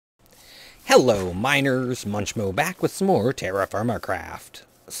Hello miners, Munchmo back with some more TerraFirmaCraft.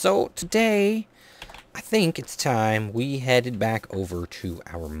 So today, I think it's time we headed back over to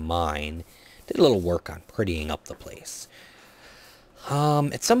our mine. Did a little work on prettying up the place.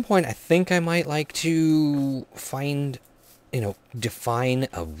 At some point I think I might like to find, define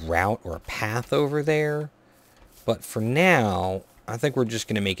a route or a path over there. But for now, I think we're just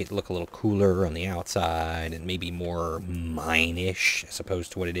going to make it look a little cooler on the outside and maybe more mine-ish as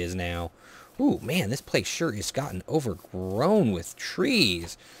opposed to what it is now. Ooh, man, this place sure has gotten overgrown with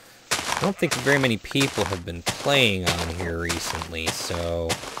trees. I don't think very many people have been playing on here recently, so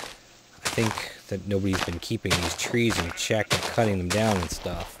I think that nobody's been keeping these trees in check and cutting them down and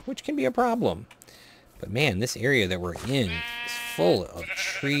stuff, which can be a problem. But man, this area that we're in is full of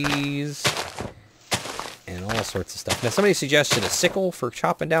trees and all sorts of stuff. Now, somebody suggested a sickle for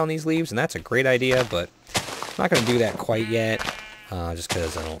chopping down these leaves, and that's a great idea, but I'm not going to do that quite yet, just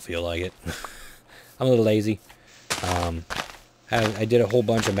because I don't feel like it. I'm a little lazy. I did a whole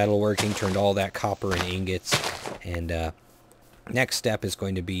bunch of metalworking, turned all that copper into ingots, and next step is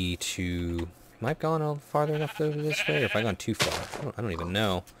going to be to... Am I gone all farther enough over this way, or have I gone too far? I don't even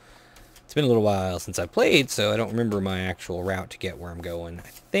know. It's been a little while since I played, so I don't remember my actual route to get where I'm going. I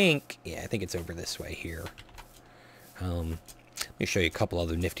think it's over this way here. Let me show you a couple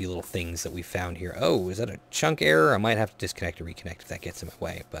other nifty little things that we found here. Oh, is that a chunk error? I might have to disconnect or reconnect if that gets in my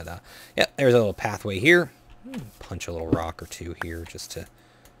way. But, yeah, there's a little pathway here. Punch a little rock or two here just to...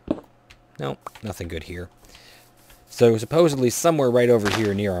 Nope, nothing good here. So, supposedly, somewhere right over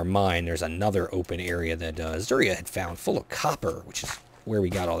here near our mine, there's another open area that Zuria had found full of copper, which is where we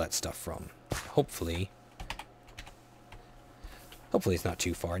got all that stuff from. Hopefully it's not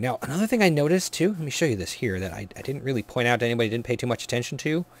too far. Now, another thing I noticed, too, let me show you this here, that I didn't really point out to anybody, didn't pay too much attention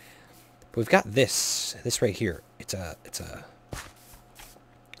to. But we've got this right here. It's a, look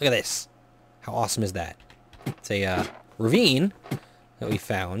at this. How awesome is that? It's a ravine that we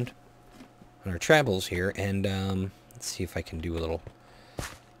found on our travels here, and let's see if I can do a little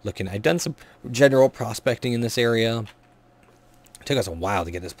looking. I've done some general prospecting in this area. It took us a while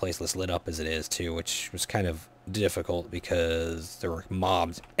to get this place lit up as it is, too, which was kind of difficult because there were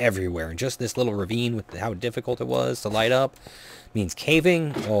mobs everywhere. And just this little ravine with how difficult it was to light up means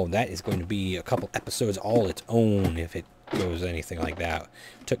caving. Oh, that is going to be a couple episodes all its own if it goes anything like that.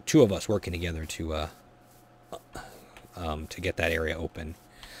 It took two of us working together to get that area open.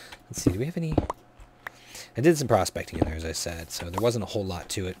 Let's see, do we have any... I did some prospecting in there, as I said, so there wasn't a whole lot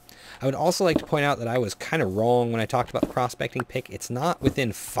to it. I would also like to point out that I was kind of wrong when I talked about the prospecting pick. It's not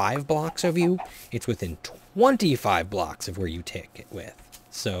within 5 blocks of you. It's within 25 blocks of where you tick it with.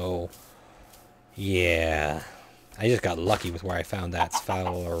 So, yeah. I just got lucky with where I found that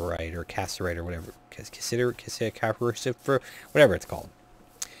sphalerite or cassiterite or whatever. Whatever it's called.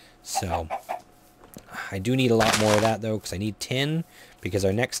 So, I do need a lot more of that, though, because I need tin. Because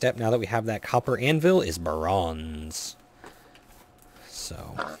our next step, now that we have that copper anvil, is bronze.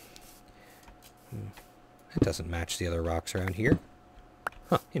 So, it doesn't match the other rocks around here.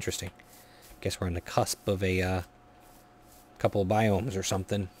 Huh, interesting. Guess we're on the cusp of a couple of biomes or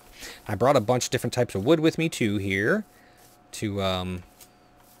something. I brought a bunch of different types of wood with me, too, here. To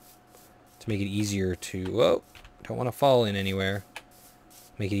make it easier to... Whoa, don't want to fall in anywhere.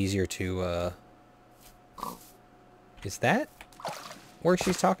 Make it easier to... Is that where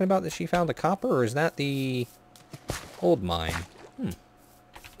she's talking about that she found the copper, or is that the old mine?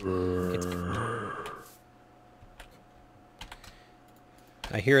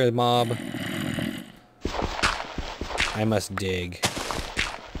 I hear a mob. I must dig.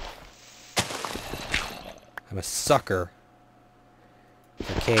 I'm a sucker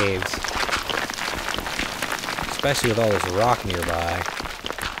for caves, especially with all this rock nearby.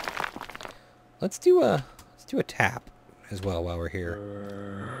 Let's do a tap as well while we're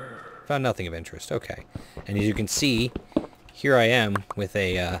here. Found nothing of interest. Okay. And as you can see, here I am with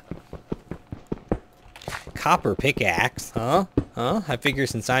a copper pickaxe. Huh? I figure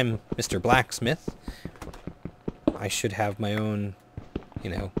since I'm Mr. Blacksmith, I should have my own,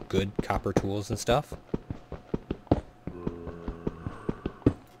 good copper tools and stuff.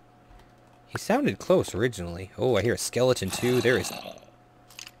 He sounded close originally. Oh, I hear a skeleton too. There is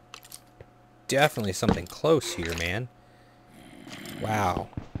definitely something close here, man. Wow.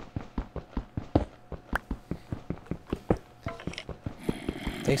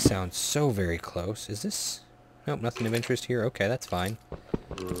 They sound so very close. Is this... Nope, nothing of interest here. Okay, that's fine.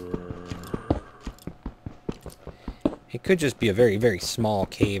 It could just be a very, very small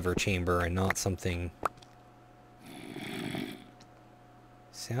cave or chamber and not something...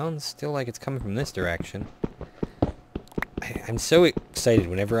 Sounds still like it's coming from this direction. I'm so excited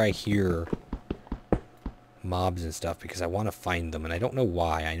whenever I hear mobs and stuff because I want to find them, and I don't know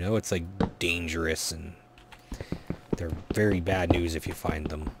why. I know it's like dangerous and they're very bad news if you find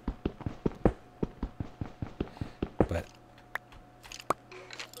them. But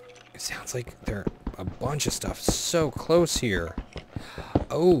it sounds like there are a bunch of stuff so close here.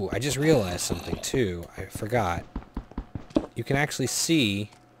 Oh, I just realized something too. I forgot. You can actually see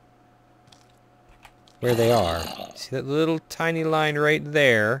where they are. See that little tiny line right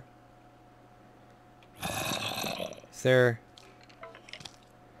there? Is there...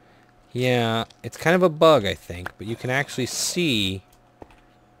 Yeah, it's kind of a bug, I think, but you can actually see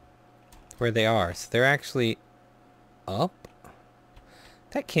where they are. So they're actually up?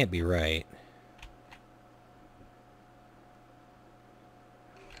 That can't be right.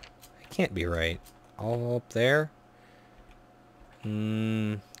 It can't be right. All up there?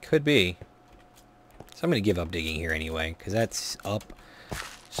 Could be. So I'm going to give up digging here anyway, because that's up.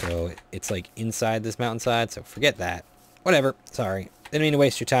 So it's like inside this mountainside, so forget that. Whatever, sorry. Didn't mean to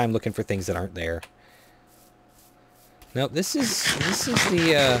waste your time looking for things that aren't there. No, this is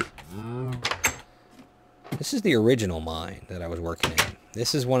the original mine that I was working in.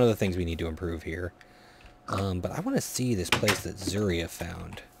 This is one of the things we need to improve here. But I want to see this place that Zuria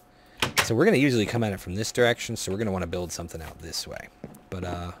found. So we're going to usually come at it from this direction, so we're going to want to build something out this way. But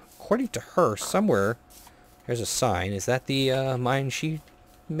according to her, somewhere there's a sign. Is that the mine she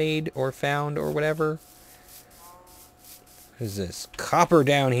made or found or whatever? What is this? Copper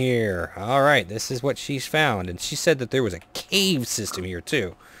down here. Alright, this is what she's found. And she said that there was a cave system here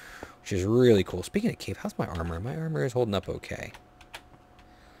too, which is really cool. Speaking of cave, how's my armor? My armor is holding up okay.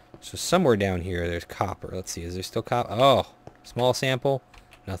 So somewhere down here there's copper. Let's see, is there still copper? Oh, small sample.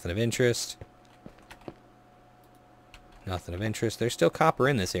 Nothing of interest. Nothing of interest. There's still copper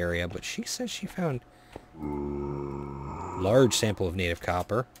in this area, but she says she found large sample of native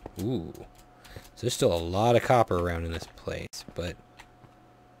copper. Ooh. So there's still a lot of copper around in this place, but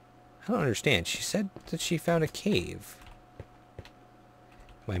I don't understand. She said that she found a cave.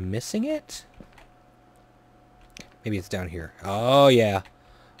 Am I missing it? Maybe it's down here. Oh, yeah.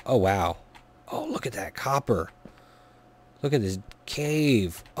 Oh, wow. Oh, look at that copper. Look at this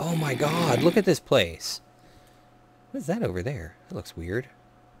cave. Oh, my God. Look at this place. What is that over there? That looks weird.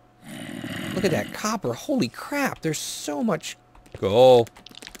 Look at that copper. Holy crap. There's so much... Oh.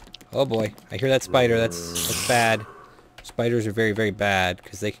 Oh, boy. I hear that spider. That's bad. Spiders are very, very bad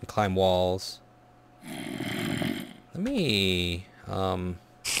because they can climb walls. Let me... What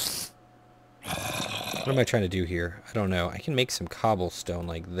am I trying to do here? I don't know. I can make some cobblestone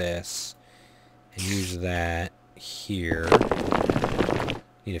like this and use that here.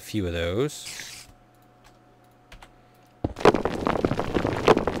 Need a few of those.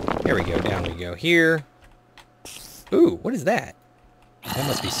 There we go. Down we go. Here. Ooh, what is that? That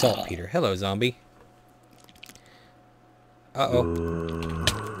must be saltpeter. Hello, zombie. Uh-oh.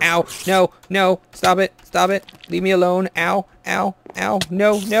 Ow. No. No. Stop it. Stop it. Leave me alone. Ow. Ow. Ow.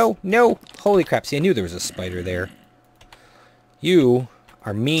 No. No. No. Holy crap. See, I knew there was a spider there. You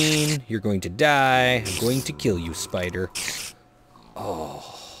are mean. You're going to die. I'm going to kill you, spider. Oh.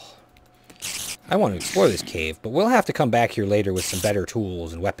 I want to explore this cave, but we'll have to come back here later with some better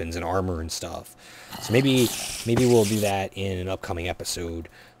tools and weapons and armor and stuff. So maybe we'll do that in an upcoming episode.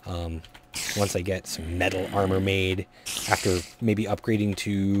 Once I get some metal armor made, after maybe upgrading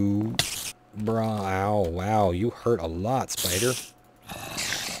to... Ow, wow, you hurt a lot, spider.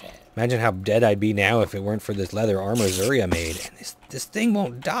 Imagine how dead I'd be now if it weren't for this leather armor Zuria made. And this thing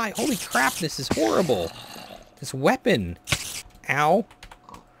won't die. Holy crap, this is horrible. This weapon. Ow.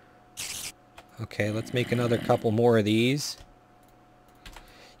 Okay, let's make another couple more of these.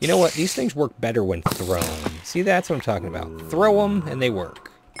 You know what? These things work better when thrown. See, that's what I'm talking about. Throw them, and they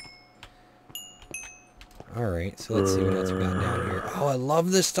work. Alright, so let's see what else we got down here. Oh, I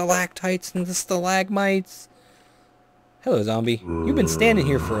love the stalactites and the stalagmites. Hello, zombie. You've been standing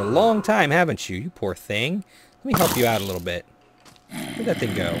here for a long time, haven't you? You poor thing. Let me help you out a little bit. Where'd that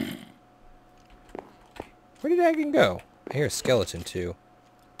thing go? Where did that thing go? I hear a skeleton, too.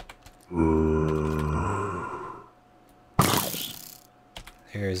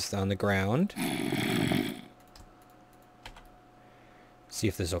 There's on the ground. See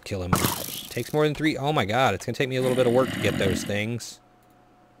if this will kill him. Takes more than 3. Oh my god, it's going to take me a little bit of work to get those things.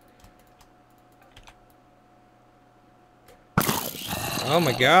 Oh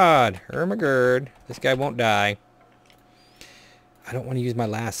my god. Ermagerd. This guy won't die. I don't want to use my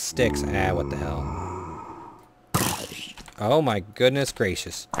last sticks. Ah, what the hell. Oh my goodness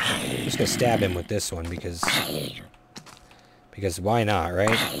gracious. I'm just going to stab him with this one because why not,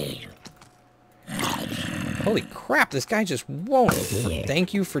 right? Holy crap, this guy just won't.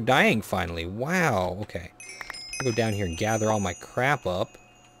 Thank you for dying finally. Wow, okay. I'll go down here and gather all my crap up.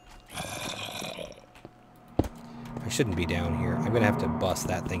 I shouldn't be down here. I'm gonna have to bust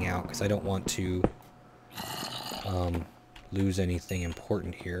that thing out because I don't want to lose anything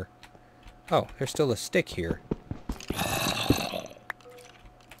important here. Oh, there's still a stick here.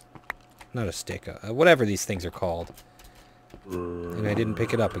 Not a stick, whatever these things are called. And I didn't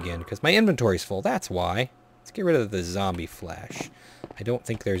pick it up again because my inventory's full. That's why. Let's get rid of the zombie flesh. I don't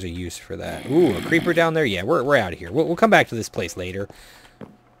think there's a use for that. Ooh, a creeper down there? Yeah, we're out of here. We'll come back to this place later.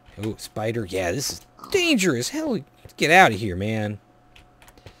 Oh, spider. Yeah, this is dangerous. Hell, get out of here, man.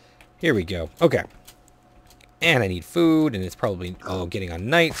 Here we go. Okay. And I need food, and it's probably, getting on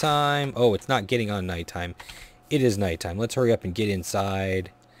nighttime. Oh, it's not getting on nighttime. It is nighttime. Let's hurry up and get inside.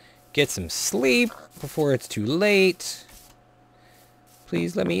 Get some sleep before it's too late.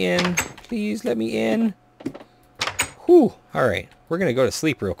 Please let me in. Please let me in. Whew. Alright. We're going to go to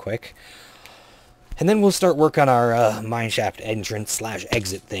sleep real quick. And then we'll start work on our mineshaft entrance /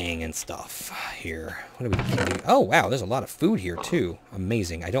 exit thing and stuff here. What do we do? Oh, wow. There's a lot of food here, too.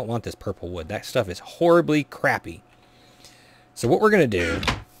 Amazing. I don't want this purple wood. That stuff is horribly crappy. So what we're going to do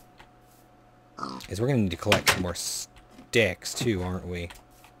is we're going to need to collect some more sticks, too, aren't we?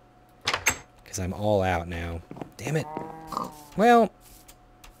 Because I'm all out now. Damn it. Well,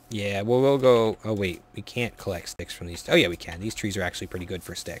 yeah, we'll go... Oh, wait. We can't collect sticks from these... Oh, yeah, we can. These trees are actually pretty good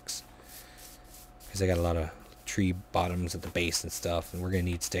for sticks. Because they got a lot of tree bottoms at the base and stuff. And we're going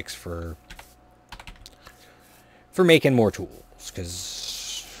to need sticks for making more tools.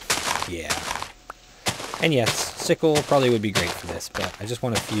 Because, yeah. And yes, sickle probably would be great for this. But I just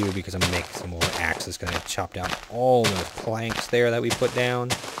want a few because I'm going to make some more axes. Going to chop down all those planks there that we put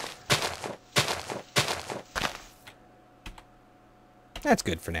down. That's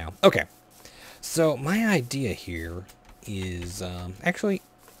good for now. Okay. So, my idea here is, actually,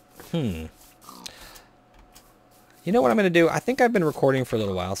 you know what I'm going to do? I think I've been recording for a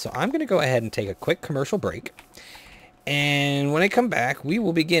little while, so I'm going to go ahead and take a quick commercial break. And when I come back, we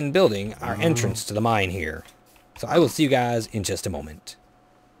will begin building our entrance to the mine here. So I will see you guys in just a moment.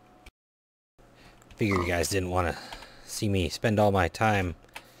 Figure you guys didn't want to see me spend all my time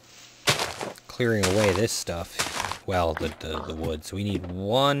clearing away this stuff. Well, the wood. So we need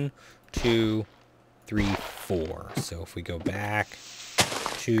 1, 2, 3, 4. So if we go back,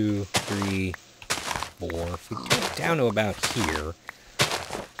 2, 3, 4. If we get down to about here.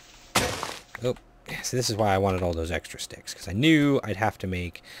 Oh, so this is why I wanted all those extra sticks. Because I knew I'd have to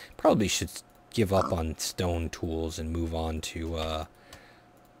make... Probably should give up on stone tools and move on to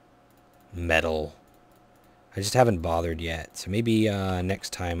metal. I just haven't bothered yet. So maybe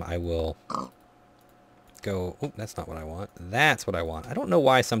next time I will... go, oh, that's not what I want. That's what I want. I don't know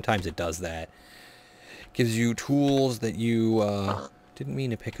why sometimes it does that. Gives you tools that you didn't mean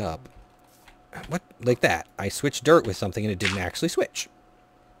to pick up. What? Like that. I switched dirt with something and it didn't actually switch.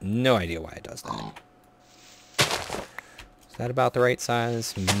 No idea why it does that. Is that about the right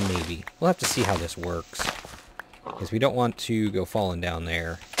size? Maybe. We'll have to see how this works. Because we don't want to go falling down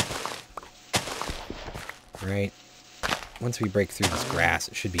there. Right? Once we break through this grass,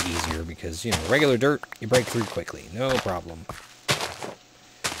 it should be easier because, you know, regular dirt, you break through quickly. No problem.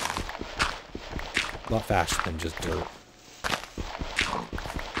 A lot faster than just dirt.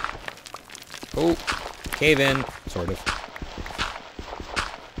 Oh, cave in, sort of.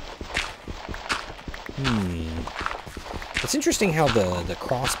 It's interesting how the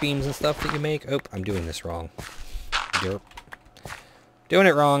cross beams and stuff that you make... Oh, I'm doing this wrong. Derp. Doing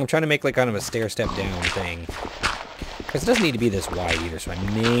it wrong. I'm trying to make like kind of a stair-step down thing. Because it doesn't need to be this wide either, so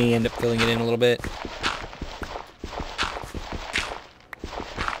I may end up filling it in a little bit.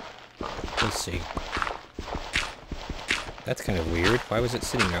 Let's see. That's kind of weird. Why was it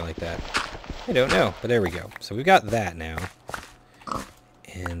sitting there like that? I don't know, but there we go. So we've got that now.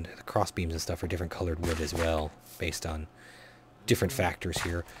 And the cross beams and stuff are different colored wood as well, based on different factors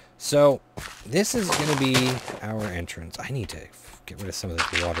here. So this is going to be our entrance. I need to get rid of some of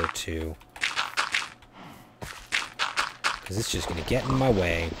this water too. Because it's just going to get in my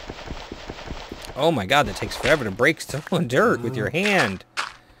way. Oh my god, that takes forever to break stone dirt with your hand.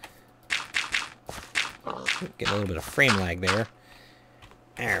 Get a little bit of frame lag there.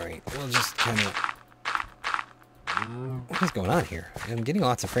 Alright, we'll just kind of... What is going on here? I'm getting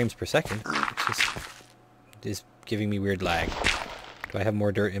lots of frames per second. It's just giving me weird lag. Do I have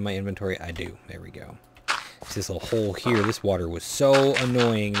more dirt in my inventory? I do. There we go. It's this little hole here. This water was so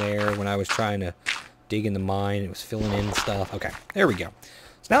annoying there when I was trying to dig in the mine. It was filling in stuff. Okay, there we go.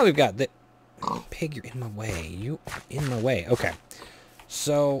 So now we've got the... Oh, pig, you're in my way. You are in my way. Okay.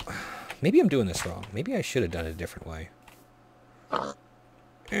 So, maybe I'm doing this wrong. Maybe I should have done it a different way.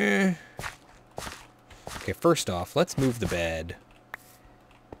 Okay, first off, let's move the bed.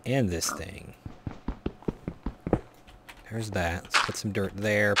 And this thing. There's that. Let's put some dirt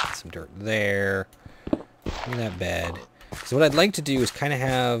there, put some dirt there. Give me that bed. So what I'd like to do is kind of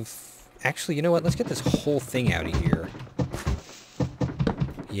have... Actually, you know what? Let's get this whole thing out of here.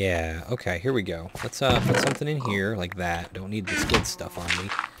 Yeah, okay, here we go. Let's put something in here like that. Don't need this good stuff on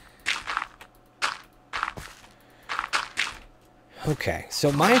me. Okay,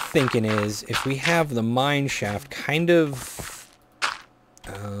 so my thinking is if we have the mine shaft kind of...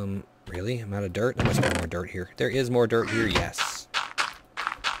 really? I'm out of dirt? There must be more dirt here. There is more dirt here, yes.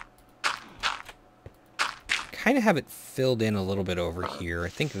 Kind of have it filled in a little bit over here. I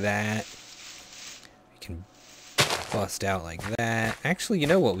think that we can bust out like that. Actually, you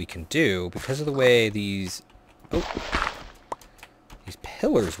know what we can do? Because of the way these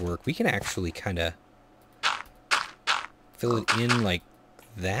pillars work, we can actually kind of fill it in like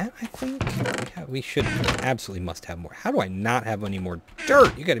that, I think. We should absolutely must have more. How do I not have any more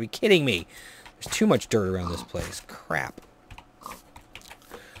dirt? You gotta be kidding me. There's too much dirt around this place. Crap.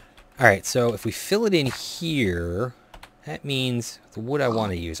 Alright, so if we fill it in here, that means the wood I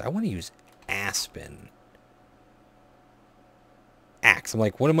want to use aspen. Axe. I'm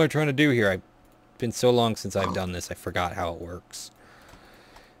like, what am I trying to do here? I've been so long since I've done this, I forgot how it works.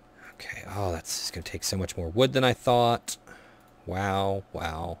 Okay, oh, that's just going to take so much more wood than I thought. Wow,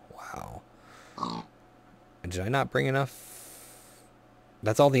 wow, wow. Did I not bring enough?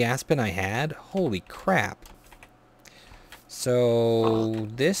 That's all the aspen I had? Holy crap. So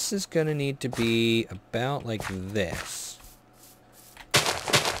this is going to need to be about like this.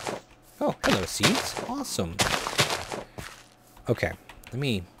 Oh, hello, seeds. Awesome. Okay, let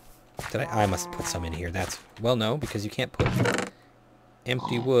me... I must put some in here. That's... Well, no, because you can't put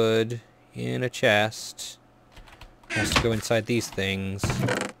empty wood in a chest. It has to go inside these things.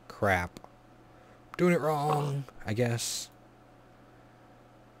 Crap. Doing it wrong, I guess.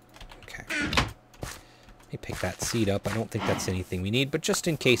 Okay. Let me pick that seed up. I don't think that's anything we need, but just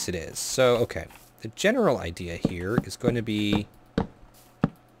in case it is. So, okay. The general idea here is going to be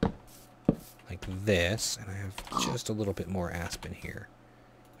like this, and I have just a little bit more aspen here.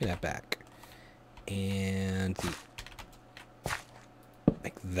 Give me that back. And the...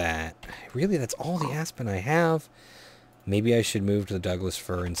 like that. Really, that's all the aspen I have? Maybe I should move to the Douglas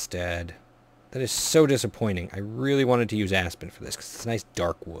fir instead. That is so disappointing. I really wanted to use aspen for this, because it's nice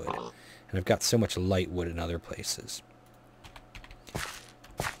dark wood. And I've got so much light wood in other places.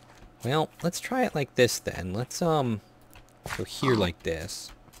 Well, let's try it like this then. Let's go here like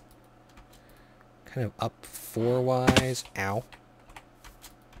this. Kind of up four-wise. Ow.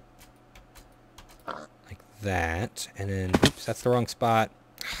 Like that. And then, oops, that's the wrong spot.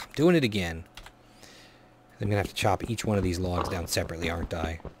 I'm doing it again. I'm going to have to chop each one of these logs down separately, aren't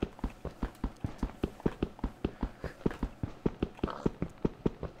I?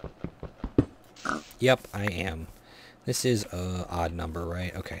 Yep, I am. This is an odd number,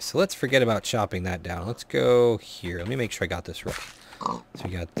 right? Okay, so let's forget about chopping that down. Let's go here. Let me make sure I got this right. So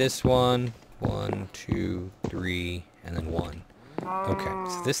we got this one, 1, 2, 3, and then 1.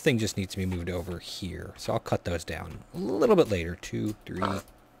 Okay, so this thing just needs to be moved over here. So I'll cut those down a little bit later. 2, 3,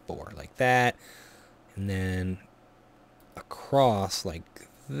 4, like that. And then across like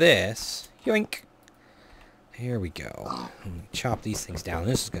this. Yoink. Here we go. Chop these things down.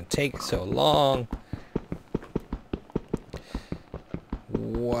 This is going to take so long.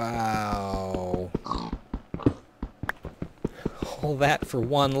 Wow. All that for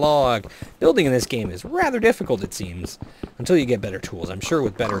one log. Building in this game is rather difficult, it seems. Until you get better tools. I'm sure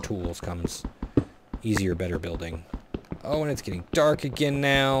with better tools comes easier, better building. Oh, and it's getting dark again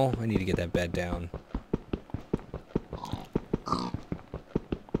now. I need to get that bed down.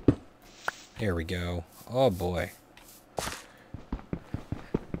 There we go. Oh, boy.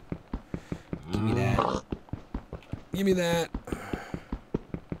 Give me that. Give me that.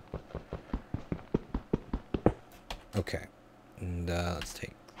 Okay. And let's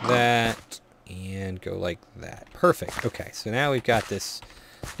take that and go like that. Perfect. Okay, so now we've got this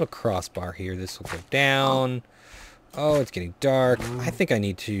little crossbar here. This will go down. Oh, it's getting dark. I think I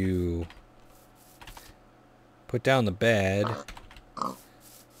need to put down the bed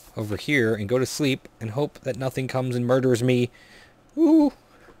over here and go to sleep and hope that nothing comes and murders me. Ooh.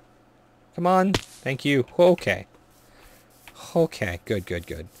 Come on. Thank you. Okay. Okay. Good, good,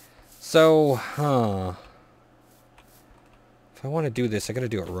 good. So, if I want to do this, I got to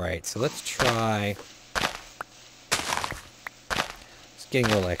do it right. So let's try... Just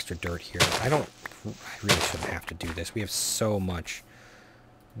getting a little extra dirt here. I really shouldn't have to do this. We have so much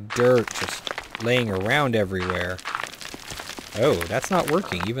dirt just laying around everywhere. Oh, that's not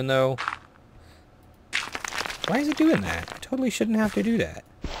working, even though... Why is it doing that? I totally shouldn't have to do that.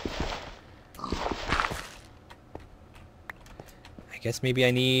 I guess maybe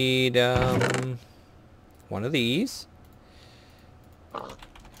I need, one of these.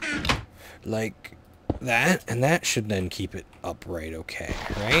 Like that, and that should then keep it upright okay,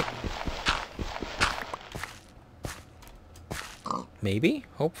 right? Maybe?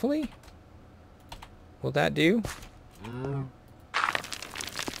 Hopefully? Will that do?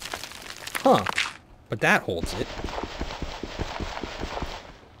 Huh. But that holds it.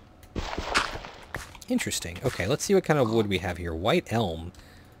 Interesting. Okay, let's see what kind of wood we have here. White elm,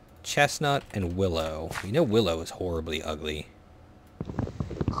 chestnut, and willow. We know willow is horribly ugly.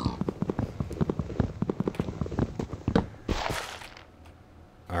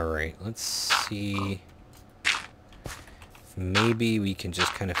 Alright, let's see if maybe we can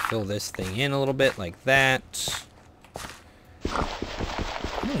just kind of fill this thing in a little bit like that.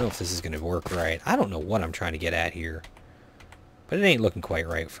 I don't know if this is going to work right. I don't know what I'm trying to get at here. But it ain't looking quite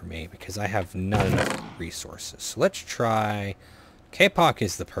right for me because I have not enough resources. So let's try... Kapok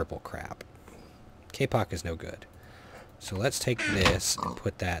is the purple crap. Kapok is no good. So let's take this and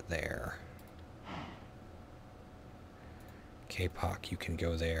put that there. Kapok, you can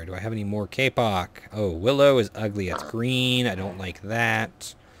go there. Do I have any more Kapok? Oh, willow is ugly. It's green. I don't like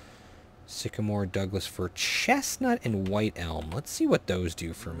that. Sycamore, Douglas fir, chestnut, and white elm. Let's see what those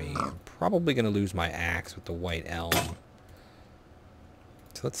do for me. I'm probably going to lose my axe with the white elm.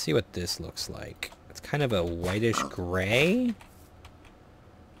 So let's see what this looks like. It's kind of a whitish gray.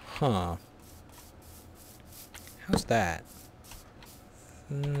 Huh. How's that?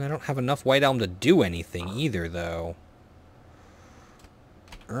 I don't have enough white elm to do anything either, though.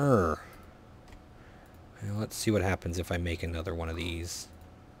 Well, let's see what happens if I make another one of these.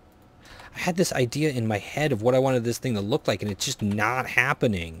 I had this idea in my head of what I wanted this thing to look like, and it's just not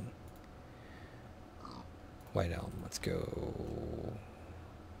happening. White elm, let's go.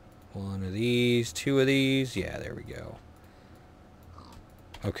 One of these, two of these. Yeah, there we go.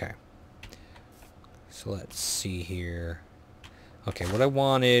 Okay. So let's see here. Okay, what I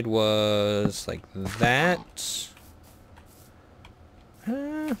wanted was like that.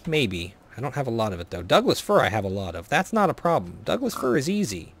 Maybe. I don't have a lot of it, though. Douglas fir I have a lot of. That's not a problem. Douglas fir is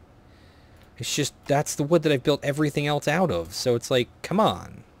easy. It's just, that's the wood that I've built everything else out of. So it's like, come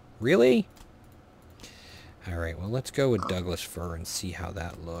on. Really? Alright, well, let's go with Douglas fir and see how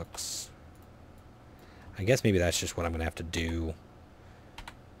that looks. I guess maybe that's just what I'm going to have to do.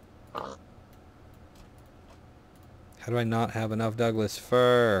 How do I not have enough Douglas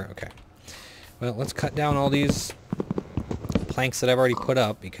fir? Okay. Well, let's cut down all these planks that I've already put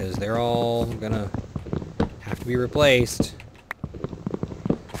up because they're all going to have to be replaced.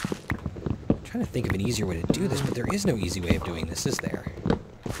 I'm trying to think of an easier way to do this, but there is no easy way of doing this, is there?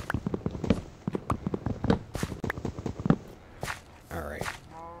 Alright.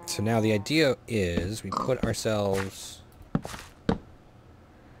 So now the idea is we put ourselves...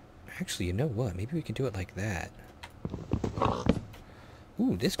 Actually, you know what? Maybe we could do it like that.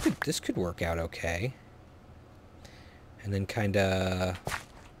 Ooh, this could work out okay. And then kind of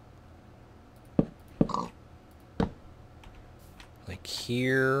like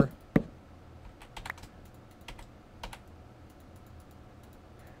here.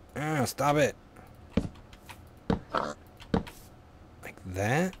 Ah, stop it. Like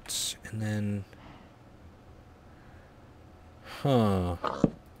that, and then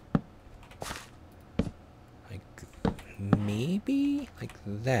like maybe like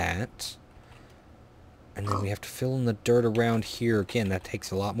that. And then we have to fill in the dirt around here. Again, that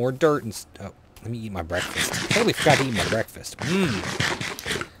takes a lot more dirt. And oh, let me eat my breakfast. Totally forgot to eat my breakfast.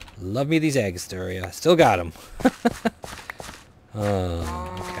 Love me these eggs, Daria. Still got them.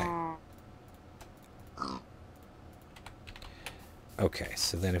 Okay. Okay,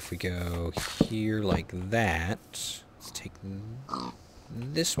 so then if we go here like that, let's take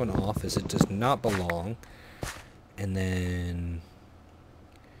this one off as it does not belong. And then...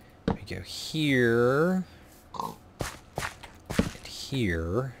 we go here, and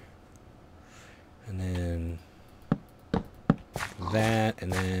here, and then that,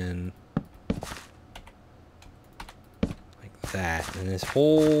 and then like that, and this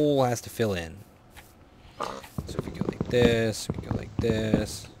whole has to fill in. So if we go like this, we go like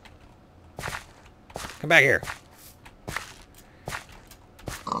this. Come back here.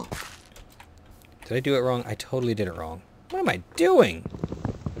 Did I do it wrong? I totally did it wrong. What am I doing?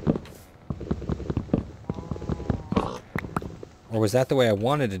 Or was that the way I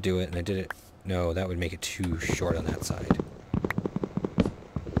wanted to do it and I did it? No, that would make it too short on that side.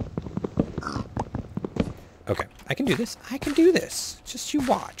 do this. I can do this. Just you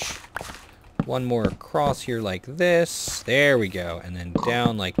watch. One more across here like this. There we go. And then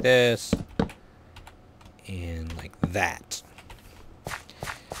down like this. And like that.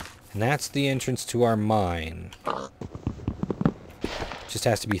 And that's the entrance to our mine. Just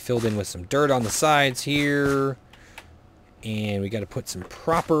has to be filled in with some dirt on the sides here. And we got to put some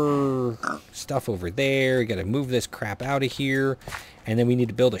proper stuff over there. We got to move this crap out of here. And then we need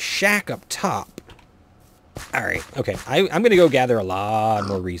to build a shack up top. Alright, okay. I'm going to go gather a lot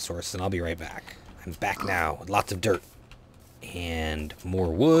more resources, and I'll be right back. I'm back now with lots of dirt. And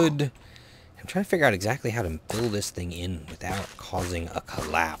more wood. I'm trying to figure out exactly how to build this thing in without causing a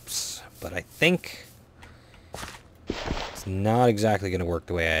collapse. But I think it's not exactly going to work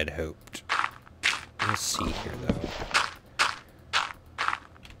the way I had hoped. Let's see here,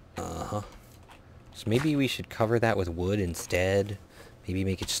 though. So maybe we should cover that with wood instead. Maybe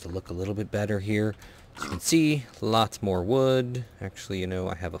make it just to look a little bit better here. As you can see, lots more wood. Actually, you know,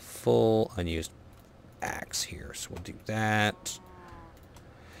 I have a full unused axe here, so we'll do that.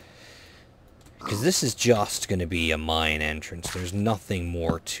 Because this is just going to be a mine entrance. There's nothing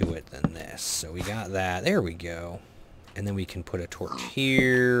more to it than this. So we got that. There we go. And then we can put a torch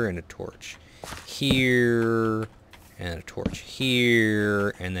here, and a torch here, and a torch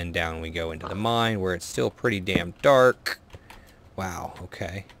here, and then down we go into the mine where it's still pretty damn dark. Wow,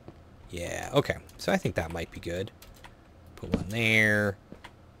 okay. Yeah, okay. So I think that might be good. Put one there.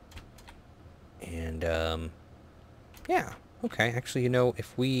 And, yeah. Okay, actually, you know,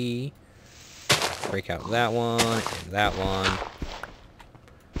 if we break out that one, and that one,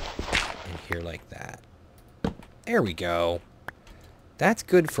 and here like that. There we go. That's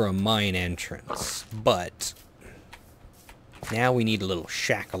good for a mine entrance, but now we need a little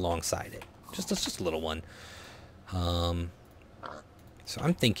shack alongside it. Just a little one. So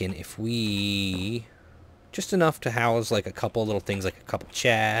I'm thinking if we... just enough to house like a couple little things, like a couple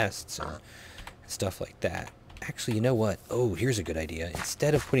chests and stuff like that. Actually, you know what? Oh, here's a good idea.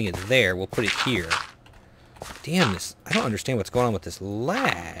 Instead of putting it there, we'll put it here. Damn, this... I don't understand what's going on with this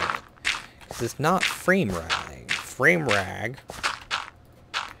lag. Because it's not frame rag. Frame rag.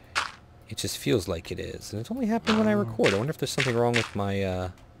 It just feels like it is. And it's only happening when I record. I wonder if there's something wrong with my...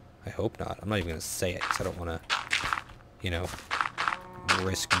 I hope not. I'm not even going to say it because I don't want to, you know,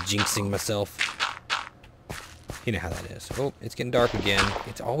 risk jinxing myself. You know how that is. Oh, it's getting dark again.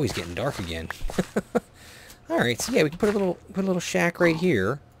 It's always getting dark again. Alright, so yeah, we can put a little shack right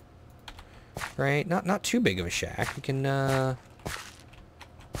here. Right? Not too big of a shack. We can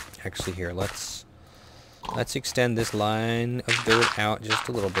actually here, let's extend this line of dirt out just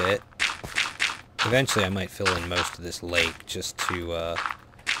a little bit. Eventually I might fill in most of this lake just to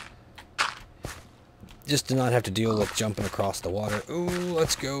not have to deal with jumping across the water. Ooh,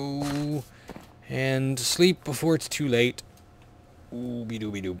 let's go. And sleep before it's too late. Ooh, be-doo.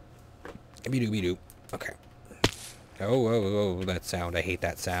 Be-doo. Okay. Oh, that sound. I hate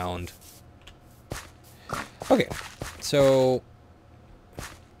that sound. Okay. So,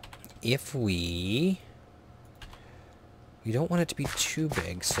 if we don't want it to be too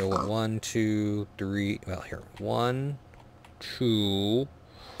big. So, 1, 2, 3. Well, here. 1, 2,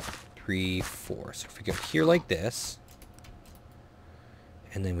 3, 4. So, if we go here like this.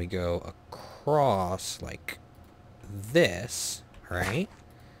 And then we go across like this, right?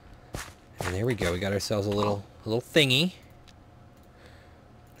 And there we go. We got ourselves a little thingy.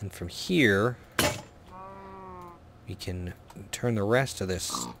 And from here, we can turn the rest of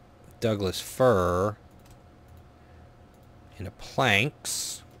this Douglas fir into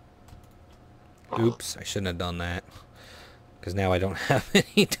planks. Oops, I shouldn't have done that. Because now I don't have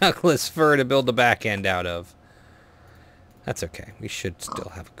any Douglas fir to build the back end out of. That's okay. We should still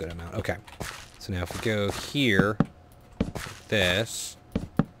have a good amount. Okay. So now if we go here, like this,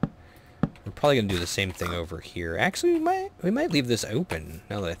 we're probably going to do the same thing over here. Actually, we might leave this open,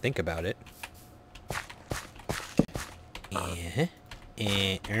 now that I think about it.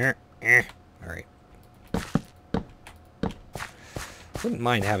 Alright. Wouldn't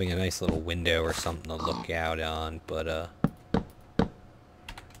mind having a nice little window or something to look out on, but,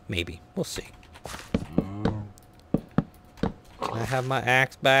 maybe. We'll see. Can I have my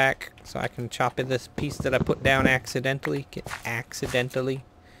axe back so I can chop in this piece that I put down accidentally?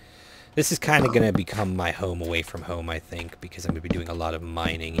 This is kind of going to become my home away from home, I think, because I'm going to be doing a lot of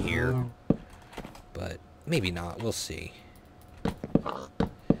mining here. But maybe not. We'll see.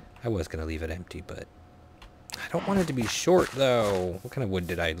 I was going to leave it empty, but I don't want it to be short, though. What kind of wood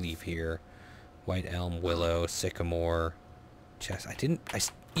did I leave here? White elm, willow, sycamore, chest.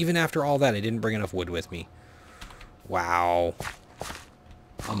 Even after all that, I didn't bring enough wood with me. Wow.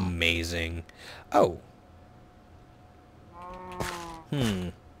 Amazing. Oh.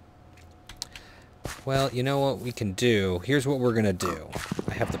 Well, you know what we can do? Here's what we're gonna do.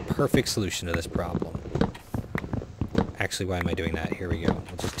 I have the perfect solution to this problem. Actually, why am I doing that? Here we go.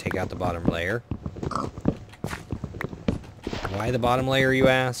 We'll just take out the bottom layer. Why the bottom layer, you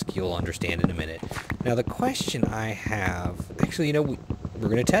ask? You'll understand in a minute. Now, the question I have... Actually, you know, we're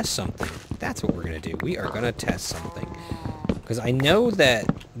going to test something. That's what we're going to do. We are going to test something. Because I know that...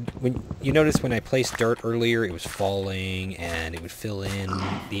 when you notice when I placed dirt earlier, it was falling, and it would fill in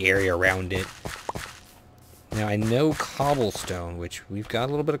the area around it. Now, I know cobblestone, which we've got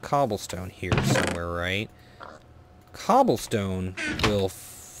a little bit of cobblestone here somewhere, right? Cobblestone will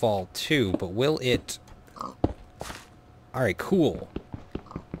fall too, but will it... Alright, cool.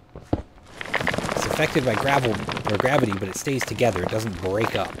 It's affected by gravity, but it stays together. It doesn't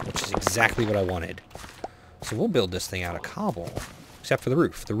break up, which is exactly what I wanted. So we'll build this thing out of cobble, except for the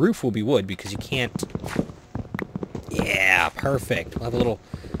roof. The roof will be wood because you can't... Yeah, perfect. We'll have a little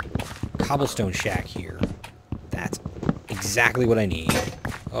cobblestone shack here. That's exactly what I need.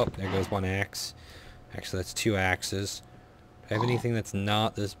 Oh, there goes one axe. Actually, that's 2 axes. Do I have anything that's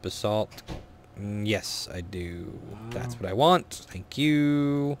not this basalt? Yes, I do. That's what I want. Thank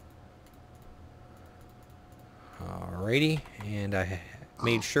you. Alrighty. And I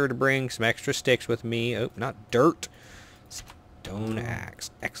made sure to bring some extra sticks with me. Oh, not dirt. Stone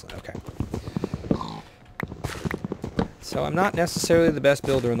axe. Excellent. Okay. So I'm not necessarily the best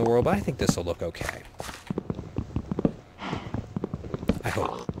builder in the world, but I think this will look okay. I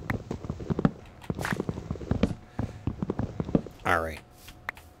hope. Alright.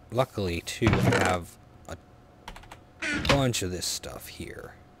 Luckily, too, I have a bunch of this stuff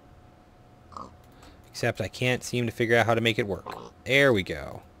here. Except I can't seem to figure out how to make it work. There we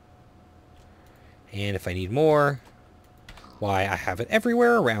go. And if I need more, why, I have it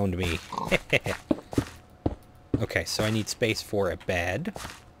everywhere around me. Okay, so I need space for a bed.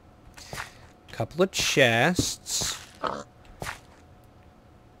 A couple of chests.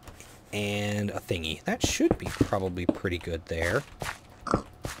 And a thingy. That should be probably pretty good there.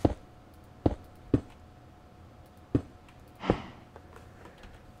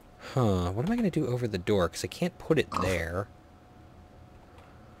 Huh, what am I going to do over the door? Because I can't put it there.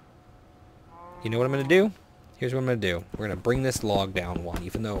 You know what I'm going to do? Here's what I'm going to do. We're going to bring this log down one,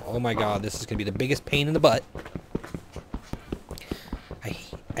 even though, oh my god, this is going to be the biggest pain in the butt.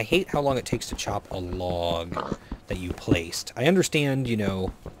 I hate how long it takes to chop a log that you placed. I understand, you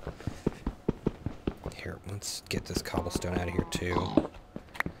know... Here, let's get this cobblestone out of here, too.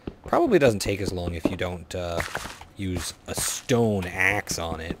 Probably doesn't take as long if you don't, use a stone axe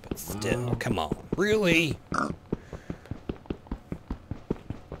on it, but still, come on, really?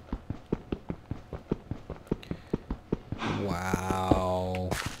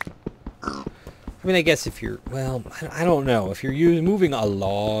 Wow. I mean, I guess if you're, well, I don't know. If you're moving a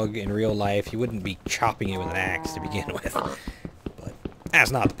log in real life, you wouldn't be chopping it with an axe to begin with. But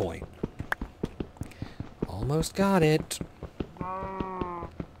that's not the point. Almost got it.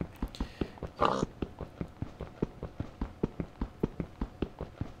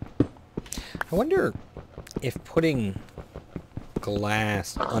 I wonder if putting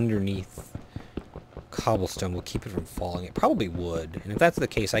glass underneath cobblestone will keep it from falling. It probably would. And if that's the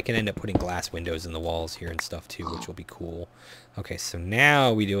case, I can end up putting glass windows in the walls here and stuff too, which will be cool. Okay, so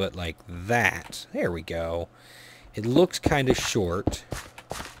now we do it like that. There we go. It looks kind of short,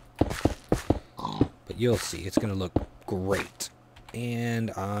 but you'll see. It's going to look great.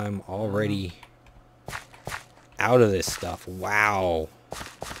 And I'm already out of this stuff. Wow.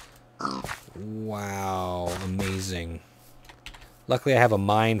 Wow, amazing. Luckily I have a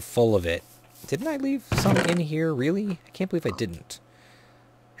mine full of it. Didn't I leave some in here, really? I can't believe I didn't.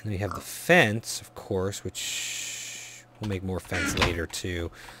 And then we have the fence, of course, which we'll make more fence later too.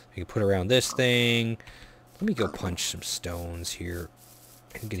 We can put around this thing. Let me go punch some stones here.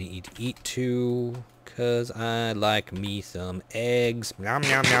 I'm gonna eat too, cause I like me some eggs. Nom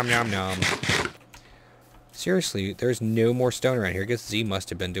nom nom nom nom. Seriously, there's no more stone around here. I guess Z must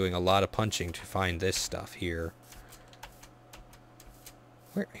have been doing a lot of punching to find this stuff here.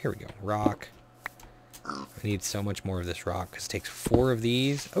 Here we go. Rock. I need so much more of this rock because it takes 4 of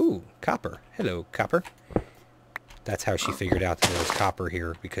these. Oh, copper. Hello, copper. That's how she figured out that there was copper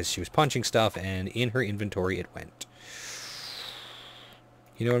here, because she was punching stuff and in her inventory it went.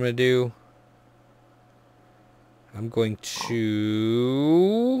 You know what I'm going to do? I'm going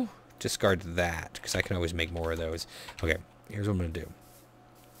to discard that, because I can always make more of those. Okay, here's what I'm going to do.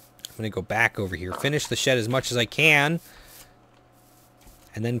 I'm going to go back over here, finish the shed as much as I can,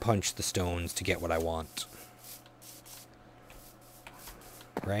 and then punch the stones to get what I want.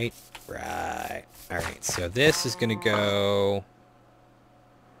 Right? Right. Alright, so this is going to go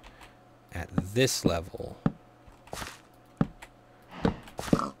at this level.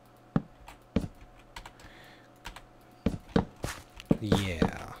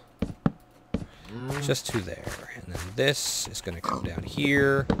 Yeah. Just to there. And then this is going to come down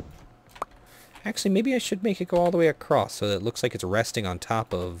here. Actually, maybe I should make it go all the way across so that it looks like it's resting on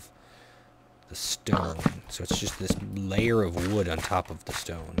top of the stone. So it's just this layer of wood on top of the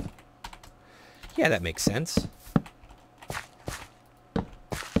stone. Yeah, that makes sense. The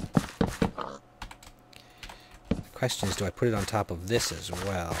question is, do I put it on top of this as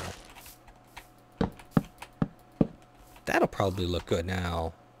well? That'll probably look good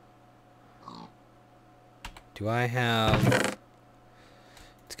now. Do I have...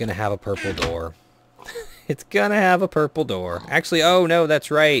 It's going to have a purple door. It's going to have a purple door. Actually, oh no, that's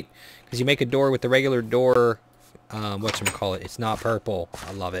right. Because you make a door with the regular door, whatchamacallit, it's not purple.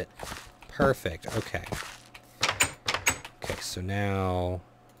 I love it. Perfect. Okay. Okay, so now...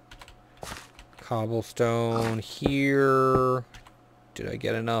 Cobblestone here. Did I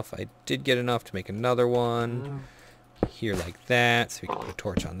get enough? I did get enough to make another one. Here like that, so we can put a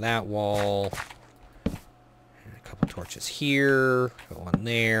torch on that wall. And a couple torches here. Go on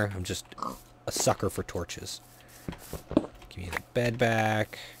there. I'm just a sucker for torches. Give me the bed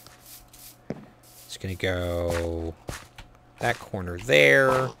back. It's gonna go that corner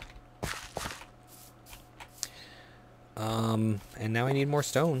there. And now I need more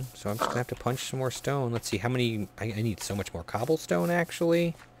stone, so I'm just gonna have to punch some more stone. Let's see how many. I need so much more cobblestone,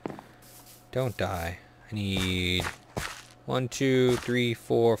 actually. Don't die. I need 1, 2, 3,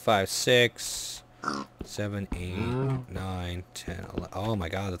 4, 5, 6, 7, 8, 9, 10, 11. Oh my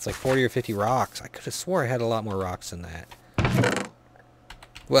god, that's like 40 or 50 rocks. I could have swore I had a lot more rocks than that.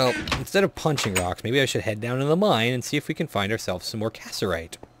 Well, instead of punching rocks, maybe I should head down to the mine and see if we can find ourselves some more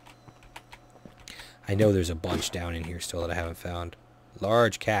cassiterite. I know there's a bunch down in here still that I haven't found.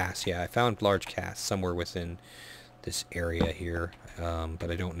 Large cass. Yeah, I found large cass somewhere within this area here, but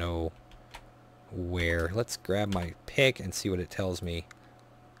I don't know where. Let's grab my pick and see what it tells me.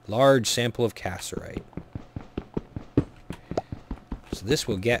 Large sample of cassiterite. So this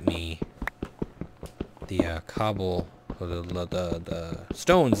will get me the the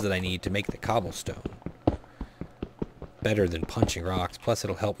stones that I need to make the cobblestone. Better than punching rocks. Plus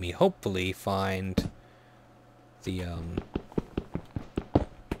it'll help me hopefully find the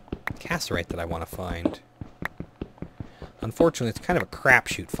cassiterite that I want to find. Unfortunately, it's kind of a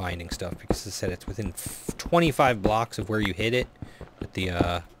crapshoot finding stuff because it said it's within 25 blocks of where you hit it with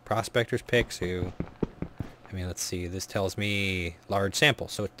the prospector's pick. So, I mean, let's see. This tells me large sample.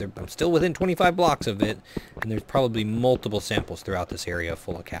 So I'm still within 25 blocks of it, and there's probably multiple samples throughout this area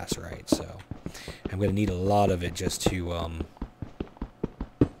full of cassiterite. So I'm going to need a lot of it just to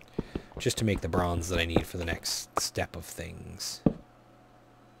make the bronze that I need for the next step of things.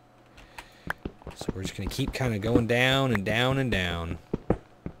 So we're just going to keep kind of going down and down and down.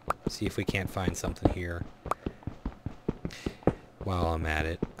 See if we can't find something here. While I'm at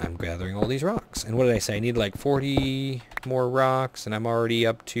it, I'm gathering all these rocks. And what did I say? I need like 40 more rocks, and I'm already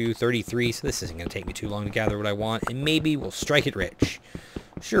up to 33, so this isn't going to take me too long to gather what I want. And maybe we'll strike it rich.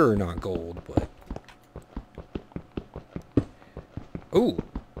 Sure, not gold, but... Ooh!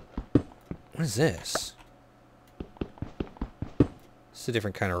 What is this? This is a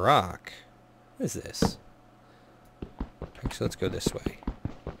different kind of rock. What is this? Actually, let's go this way.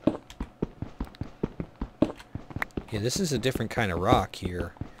 Yeah, this is a different kind of rock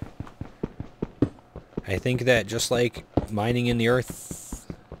here. I think that just like mining in the earth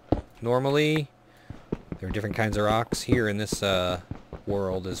normally, there are different kinds of rocks here in this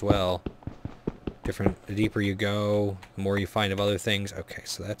world as well. The deeper you go, the more you find of other things. Okay,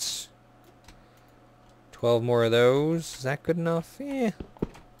 so that's 12 more of those. Is that good enough? Yeah.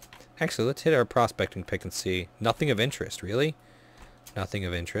 Actually, let's hit our prospecting pick and see. Nothing of interest, really? Nothing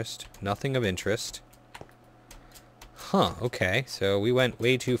of interest. Nothing of interest. Huh, okay. So we went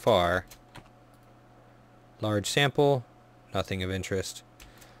way too far. Large sample. Nothing of interest.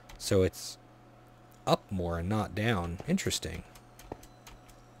 So it's up more and not down. Interesting.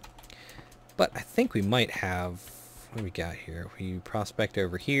 But I think we might have... What do we got here? We prospect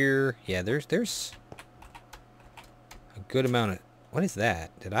over here. Yeah, there's a good amount of... What is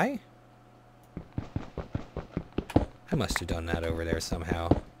that? Did I must have done that over there somehow.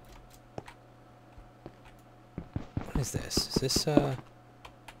 What is this? Is this, How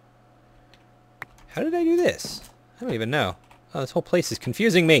did I do this? I don't even know. Oh, this whole place is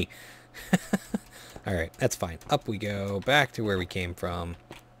confusing me. Alright, that's fine. Up we go. Back to where we came from.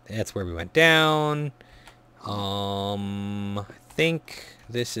 That's where we went down. I think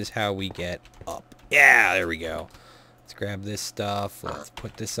this is how we get up. Yeah, there we go. Let's grab this stuff. Let's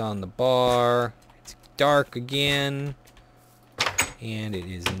put this on the bar. It's dark again. And it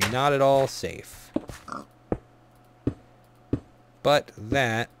is not at all safe. But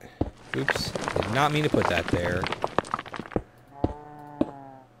that... Oops. Did not mean to put that there.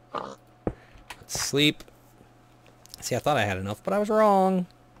 Let's sleep. See, I thought I had enough, but I was wrong.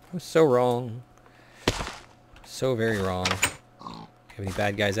 I was so wrong. So very wrong. Have any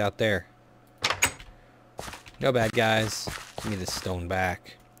bad guys out there? No bad guys. Give me this stone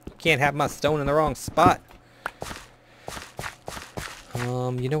back. You can't have my stone in the wrong spot.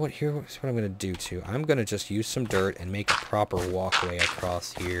 You know what? Here's what I'm going to do too. I'm going to just use some dirt and make a proper walkway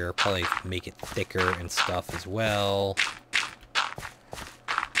across here. Probably make it thicker and stuff as well.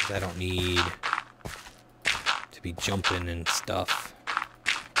 'Cause I don't need to be jumping and stuff.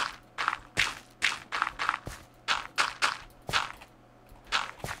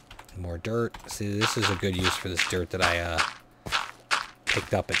 More dirt. See, this is a good use for this dirt that I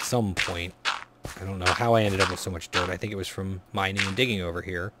picked up at some point. I don't know how I ended up with so much dirt. I think it was from mining and digging over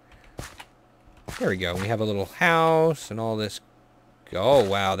here. There we go. We have a little house and all this. Oh,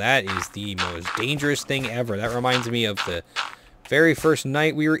 wow. That is the most dangerous thing ever. That reminds me of the very first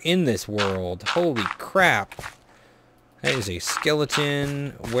night we were in this world. Holy crap. That is a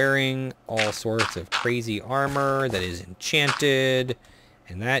skeleton wearing all sorts of crazy armor that is enchanted.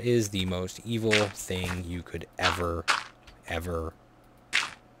 And that is the most evil thing you could ever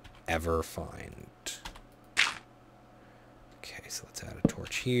find. Okay, so let's add a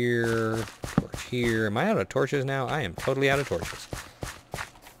torch here. Torch here. Am I out of torches now? I am totally out of torches.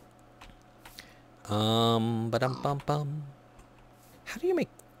 Ba-dum-bum-bum. How do you make...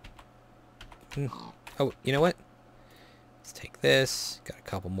 Oh, you know what? Let's take this. Got a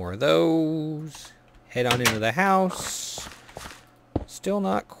couple more of those. Head on into the house. Still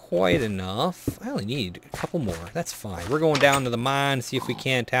not quite enough. I only need a couple more. That's fine. We're going down to the mine to see if we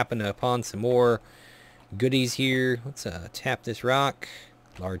can't tap upon some more goodies here. Let's tap this rock.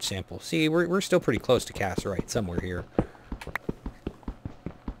 Large sample. See, we're still pretty close to cassiterite somewhere here.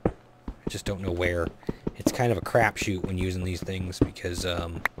 I just don't know where. It's kind of a crapshoot when using these things because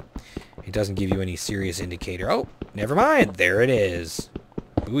it doesn't give you any serious indicator. Oh, never mind. There it is.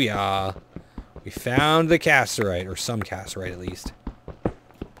 Booyah. We found the cassiterite, or some cassiterite at least.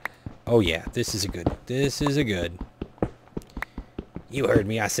 Oh yeah, this is a good. This is a good. You heard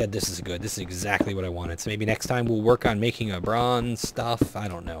me. I said this is a good. This is exactly what I wanted. So maybe next time we'll work on making a bronze stuff. I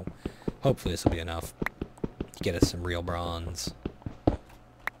don't know. Hopefully this will be enough to get us some real bronze.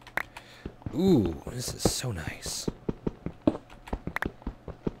 Ooh, this is so nice.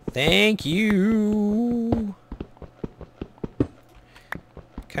 Thank you.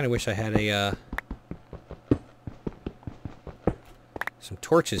 Kind of wish I had a some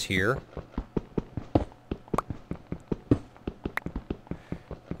torches here.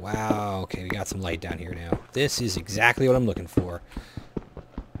 Wow, okay, we got some light down here now. This is exactly what I'm looking for.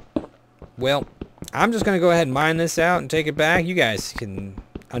 Well, I'm just going to go ahead and mine this out and take it back. You guys can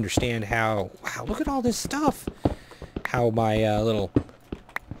understand how... Wow, look at all this stuff. How my little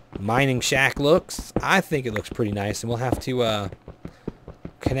mining shack looks. I think it looks pretty nice, and we'll have to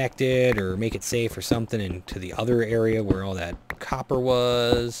connect it or make it safe or something into the other area where all that copper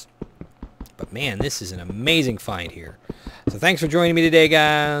was. But man, this is an amazing find here. So thanks for joining me today,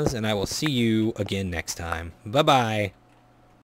 guys, and I will see you again next time. Bye-bye.